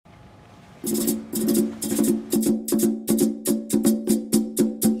Hey,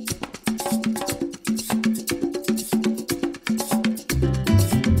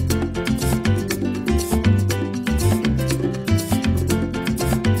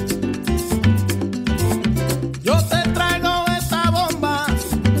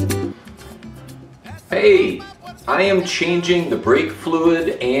 I am changing the brake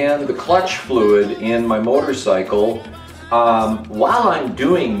fluid and the clutch fluid in my motorcycle. While I'm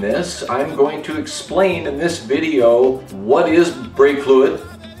doing this, I'm going to explain in this video what is brake fluid,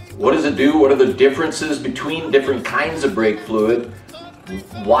 what does it do, what are the differences between different kinds of brake fluid,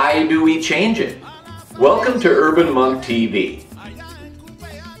 why do we change it? Welcome to Urban Monk TV.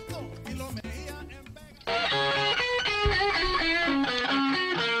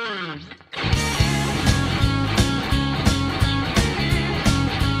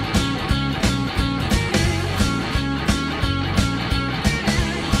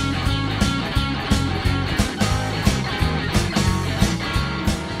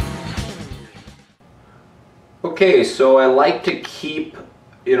 Okay, so I like to keep,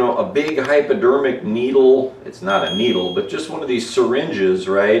 a big hypodermic needle. It's not a needle, but just one of these syringes,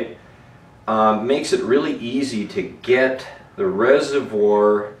 right? Makes it really easy to get the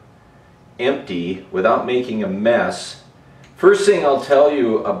reservoir empty without making a mess. First thing I'll tell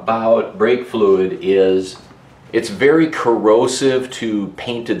you about brake fluid is it's very corrosive to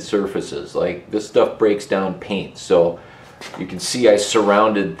painted surfaces. Like this stuff breaks down paint, so you can see I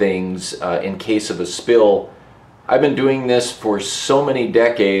surrounded things in case of a spill. I've been doing this for so many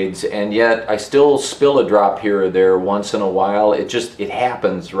decades, and yet I still spill a drop here or there once in a while. It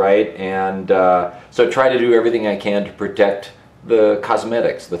happens, right? And so I try to do everything I can to protect the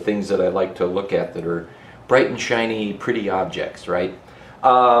cosmetics, the things that I like to look at that are bright and shiny, pretty objects, right?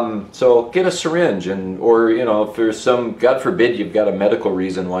 So get a syringe, or if there's some, God forbid, you've got a medical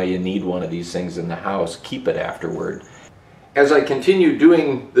reason why you need one of these things in the house, keep it afterward. As I continue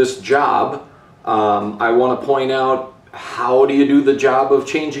doing this job, I want to point out, how do you do the job of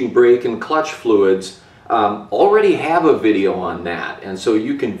changing brake and clutch fluids? Already have a video on that, and so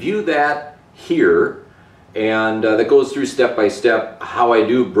you can view that here, and that goes through step by step how I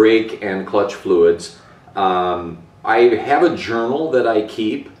do brake and clutch fluids. I have a journal that I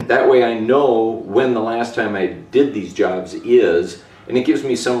keep. That way I know when the last time I did these jobs is, and it gives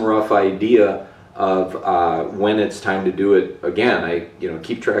me some rough idea of when it's time to do it again. I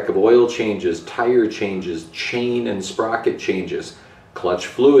keep track of oil changes, tire changes, chain and sprocket changes, clutch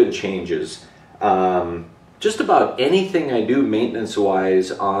fluid changes, just about anything I do maintenance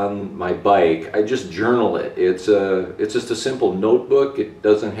wise on my bike. I just journal it. It's just a simple notebook. It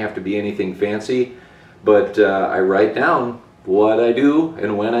doesn't have to be anything fancy, but I write down what I do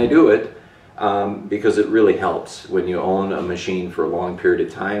and when I do it, because it really helps when you own a machine for a long period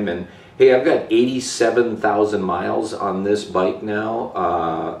of time. And hey, I've got 87,000 miles on this bike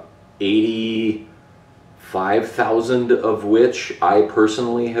now, 85,000 of which I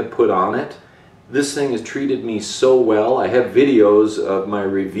personally have put on it. This thing has treated me so well. I have videos of my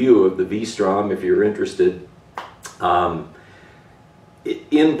review of the V-Strom if you're interested. In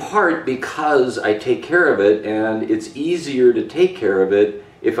part because I take care of it, and it's easier to take care of it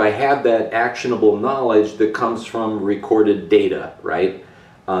if I have that actionable knowledge that comes from recorded data, right?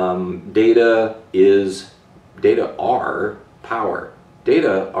 Data are power.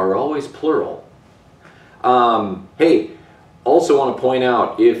 Data are always plural. Hey, also want to point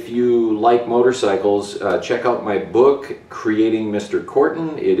out, if you like motorcycles, check out my book, Creating Mr.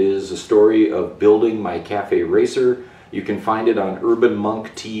 Corton. It is a story of building my cafe racer. You can find it on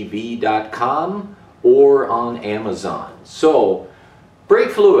urbanmonktv.com or on Amazon. So,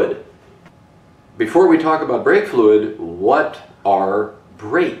 brake fluid. Before we talk about brake fluid, what are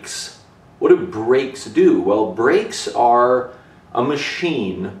brakes? What do brakes do? Well, brakes are a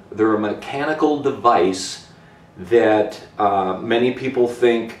machine. They're a mechanical device that many people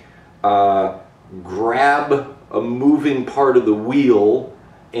think grab a moving part of the wheel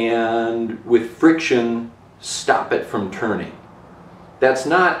and with friction stop it from turning. That's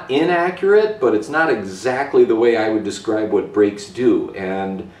not inaccurate, but it's not exactly the way I would describe what brakes do.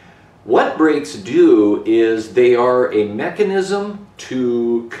 And what brakes do is they are a mechanism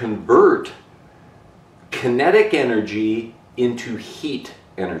to convert kinetic energy into heat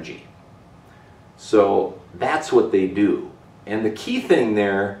energy. So that's what they do. And the key thing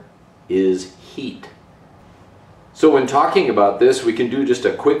there is heat. So when talking about this, we can do just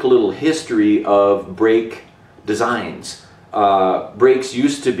a quick little history of brake designs. Brakes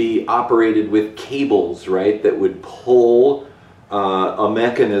used to be operated with cables, right, that would pull a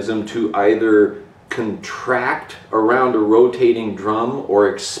mechanism to either contract around a rotating drum or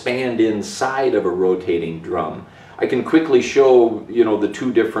expand inside of a rotating drum. I can quickly show, you know, the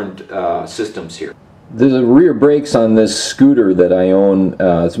two different systems here. The rear brakes on this scooter that I own,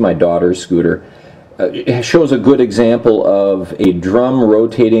 it's my daughter's scooter, it shows a good example of a drum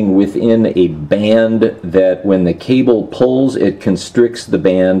rotating within a band that when the cable pulls, it constricts the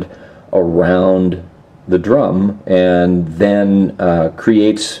band around the drum and then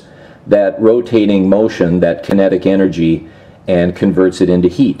creates that rotating motion, that kinetic energy, and converts it into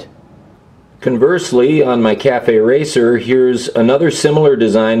heat. Conversely, on my Cafe Racer, here's another similar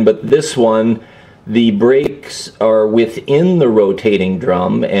design, but this one, the brakes are within the rotating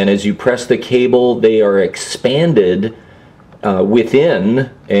drum, and as you press the cable, they are expanded within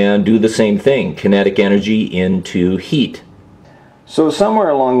and do the same thing, kinetic energy into heat. So somewhere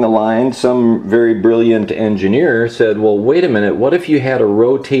along the line, some very brilliant engineer said, well, wait a minute, what if you had a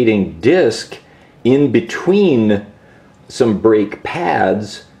rotating disc in between some brake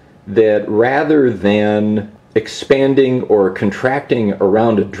pads that rather than expanding or contracting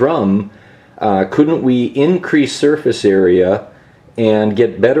around a drum, couldn't we increase surface area and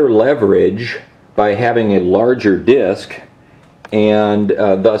get better leverage by having a larger disc, and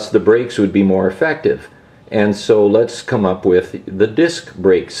thus the brakes would be more effective? And so let's come up with the disc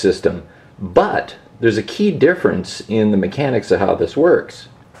brake system. But there's a key difference in the mechanics of how this works.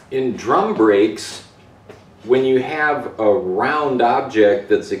 In drum brakes, when you have a round object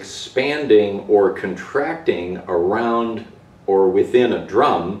that's expanding or contracting around or within a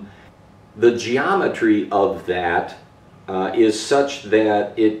drum, the geometry of that is such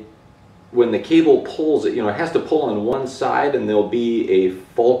that when the cable pulls it, you know, it has to pull on one side and there'll be a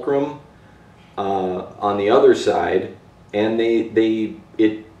fulcrum on the other side, and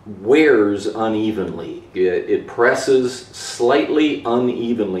it wears unevenly. It presses slightly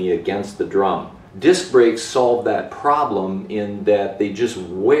unevenly against the drum. Disc brakes solve that problem in that they just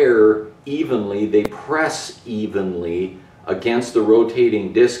wear evenly, they press evenly against the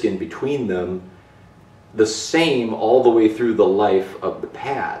rotating disc in between them, the same all the way through the life of the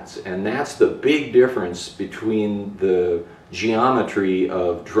pads. And that's the big difference between the geometry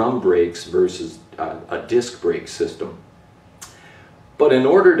of drum brakes versus a disc brake system. But in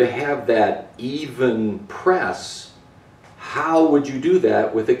order to have that even press, how would you do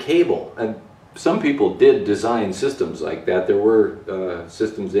that with a cable? And some people did design systems like that. There were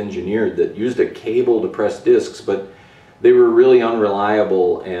systems engineered that used a cable to press discs, but they were really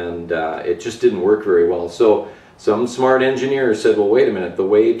unreliable, and it just didn't work very well. So some smart engineers said, well, wait a minute, the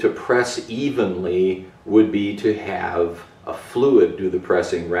way to press evenly would be to have a fluid do the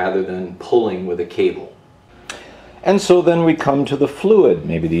pressing rather than pulling with a cable. And so then we come to the fluid.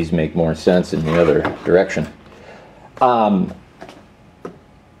 Maybe these make more sense in the other direction.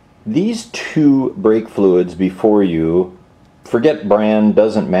 These two brake fluids before you, forget brand,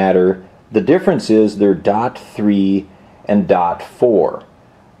 doesn't matter. The difference is they're .3 and .4.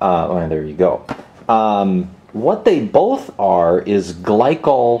 Oh, there you go. What they both are is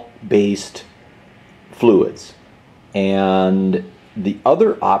glycol-based fluids. And the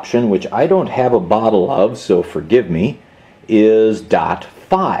other option, which I don't have a bottle of, so forgive me, is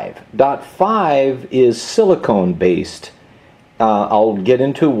 .5. .5 is silicone-based. I'll get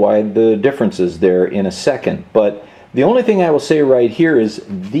into why the difference is there in a second. But the only thing I will say right here is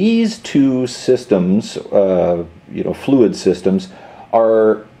these two systems, fluid systems,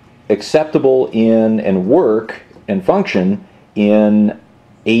 are acceptable in and work and function in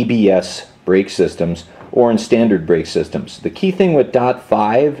ABS brake systems or in standard brake systems. The key thing with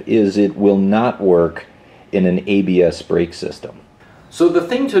 .5 is it will not work in an ABS brake system. So the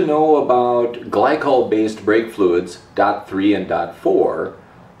thing to know about glycol-based brake fluids, .3 and .4,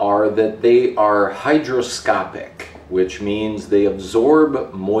 are that they are hydroscopic, which means they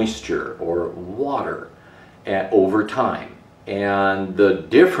absorb moisture or water over time. And the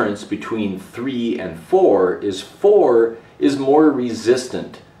difference between 3 and 4 is more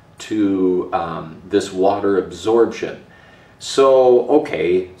resistant to this water absorption. So,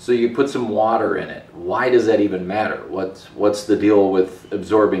 okay, so you put some water in it. Why does that even matter? What's the deal with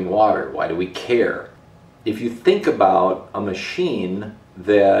absorbing water? Why do we care? If you think about a machine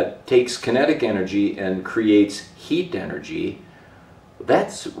that takes kinetic energy and creates heat energy,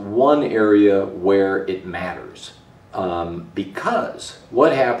 that's one area where it matters. Because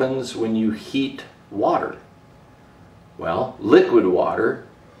what happens when you heat water? Well, liquid water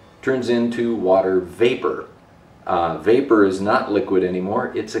turns into water vapor. Vapor is not liquid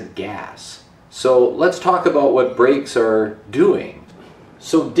anymore, it's a gas. So let's talk about what brakes are doing.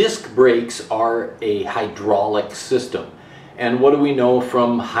 So disc brakes are a hydraulic system, And what do we know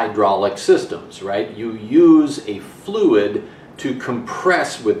from hydraulic systems, right? You use a fluid to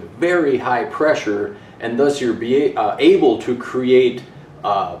compress with very high pressure, and thus you're able to create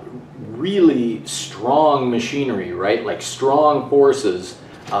really strong machinery, right? Like strong forces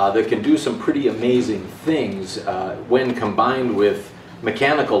that can do some pretty amazing things when combined with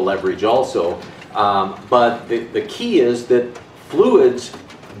mechanical leverage also. But the key is that fluids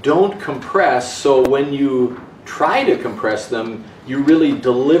don't compress, so when you try to compress them, you really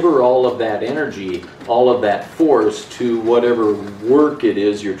deliver all of that energy, all of that force to whatever work it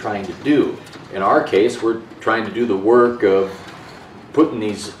is you're trying to do. In our case, we're trying to do the work of putting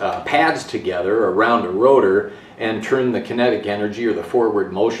these pads together around a rotor and turn the kinetic energy or the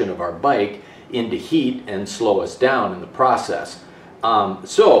forward motion of our bike into heat and slow us down in the process.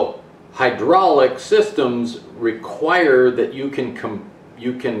 So hydraulic systems require that you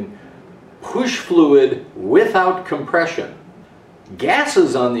can push fluid without compression.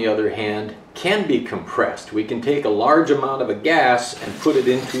 Gases, on the other hand, can be compressed. We can take a large amount of a gas and put it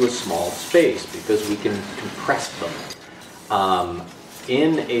into a small space because we can compress them.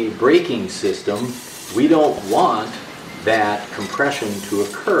 In a braking system, we don't want that compression to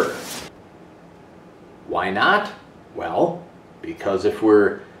occur. Why not? Well, because if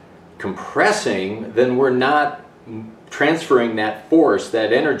we're compressing, then we're not transferring that force,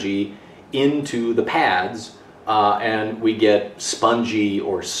 that energy, into the pads, and we get spongy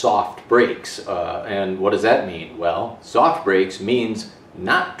or soft brakes. And what does that mean? Well, soft brakes means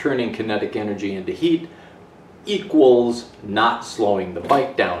not turning kinetic energy into heat equals not slowing the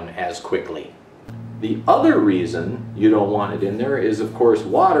bike down as quickly. The other reason you don't want it in there is, of course,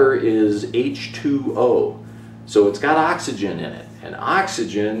 water is H2O. So it's got oxygen in it. And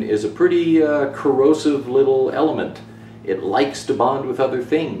oxygen is a pretty corrosive little element. It likes to bond with other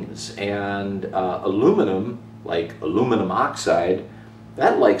things. And aluminum, like aluminum oxide,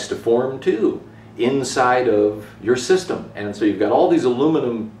 that likes to form too inside of your system. And so you've got all these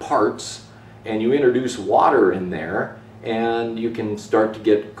aluminum parts, and you introduce water in there, and you can start to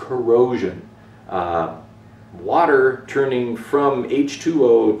get corrosion. Water turning from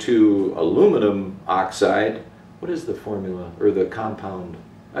H2O to aluminum oxide, what is the formula or the compound?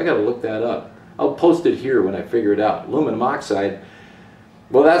 I gotta look that up. I'll post it here when I figure it out. Aluminum oxide,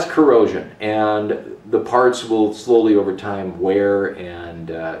 well, that's corrosion, and the parts will slowly over time wear, and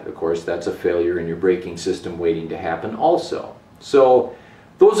of course that's a failure in your braking system waiting to happen also. So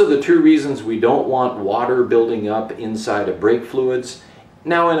those are the two reasons we don't want water building up inside of brake fluids.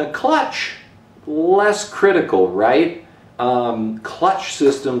 Now in a clutch, less critical, right? Clutch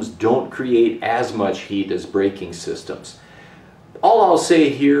systems don't create as much heat as braking systems. All I'll say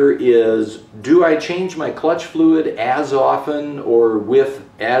here is, do I change my clutch fluid as often or with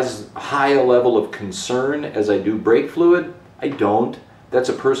as high a level of concern as I do brake fluid? I don't. That's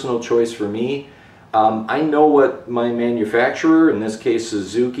a personal choice for me. I know what my manufacturer, in this case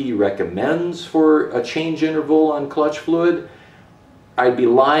Suzuki, recommends for a change interval on clutch fluid. I'd be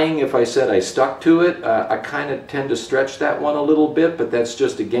lying if I said I stuck to it. I kind of tend to stretch that one a little bit, but that's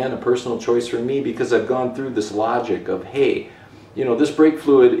just, again, a personal choice for me because I've gone through this logic of, hey, you know, this brake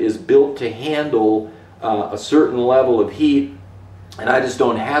fluid is built to handle a certain level of heat, and I just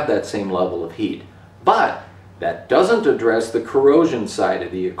don't have that same level of heat. But that doesn't address the corrosion side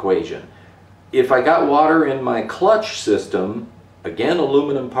of the equation. If I got water in my clutch system, again,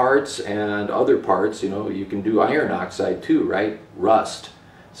 aluminum parts and other parts, you know, you can do iron oxide too, right? Rust.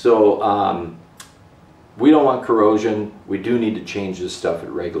 So we don't want corrosion. We do need to change this stuff at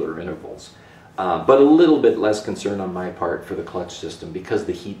regular intervals. But a little bit less concern on my part for the clutch system because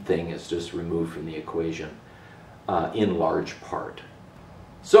the heat thing is just removed from the equation in large part.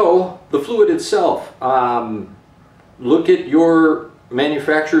 So the fluid itself, look at your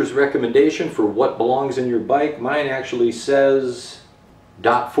manufacturer's recommendation for what belongs in your bike. Mine actually says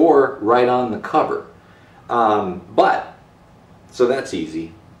 .4 right on the cover. So that's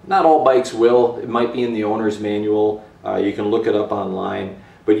easy. Not all bikes will. It might be in the owner's manual. You can look it up online.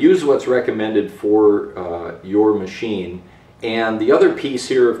 But use what's recommended for your machine. And the other piece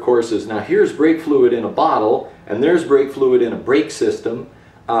here, of course, is now here's brake fluid in a bottle, and there's brake fluid in a brake system.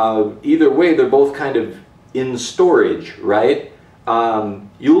 Either way, they're both kind of in storage, right?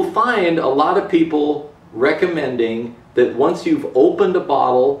 You'll find a lot of people recommending that once you've opened a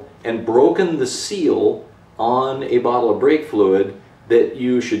bottle and broken the seal on a bottle of brake fluid, that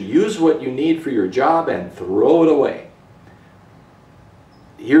you should use what you need for your job and throw it away.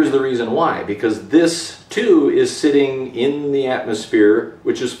 Here's the reason why. Because this too is sitting in the atmosphere,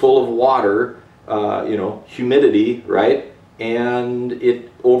 which is full of water, you know, humidity, right? and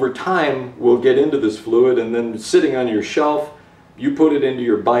it over time will get into this fluid, and then sitting on your shelf, you put it into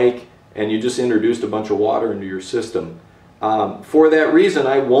your bike and you just introduced a bunch of water into your system. For that reason,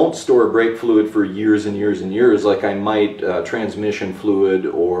 I won't store brake fluid for years and years and years like I might transmission fluid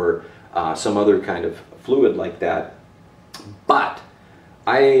or some other kind of fluid like that. But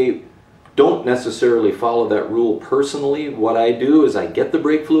I don't necessarily follow that rule personally. What I do is I get the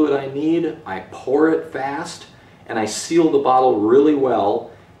brake fluid I need, I pour it fast, and I seal the bottle really well.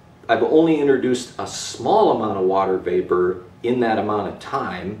 I've only introduced a small amount of water vapor in that amount of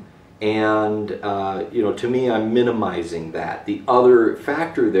time, and you know, to me, I'm minimizing that. The other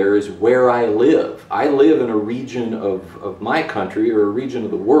factor there is where I live. I live in a region of my country, or a region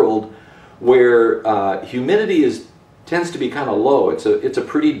of the world, where humidity tends to be kind of low. It's a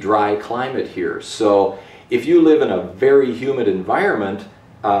pretty dry climate here. So if you live in a very humid environment,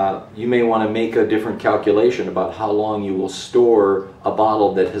 you may want to make a different calculation about how long you will store a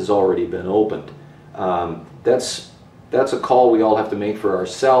bottle that has already been opened. That's a call we all have to make for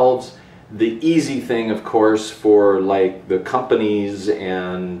ourselves. The easy thing, of course, for like the companies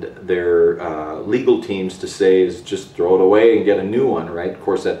and their legal teams to say is just throw it away and get a new one, right? Of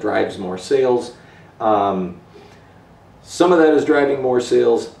course, that drives more sales. Some of that is driving more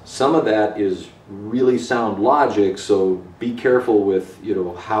sales. Some of that is really sound logic, so be careful with, you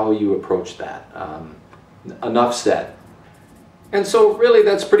know, how you approach that. Enough said. And so really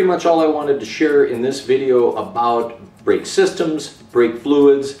that's pretty much all I wanted to share in this video about brake systems, brake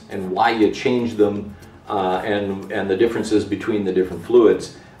fluids, and why you change them, and the differences between the different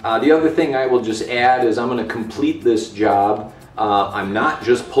fluids. The other thing I will just add is I'm going to complete this job. I'm not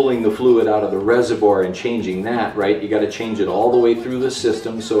just pulling the fluid out of the reservoir and changing that, right? You got to change it all the way through the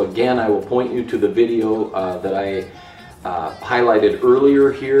system. So again, I will point you to the video that I highlighted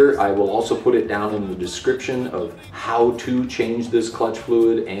earlier here. I will also put it down in the description of how to change this clutch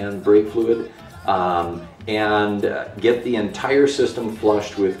fluid and brake fluid, and get the entire system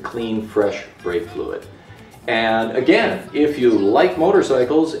flushed with clean, fresh brake fluid. And again, if you like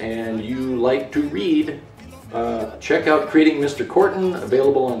motorcycles and you like to read, check out Creating Mr. Corton,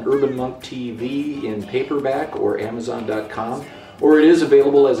 available on Urban Monk TV in paperback or Amazon.com, or it is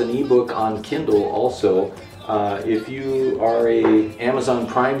available as an ebook on Kindle also. If you are a Amazon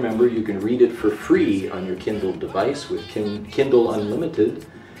Prime member, you can read it for free on your Kindle device with Kindle Unlimited.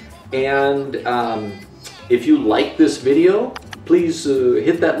 And if you like this video, please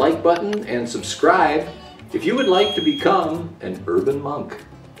hit that like button and subscribe if you would like to become an urban monk.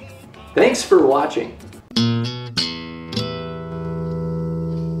 Thanks for watching.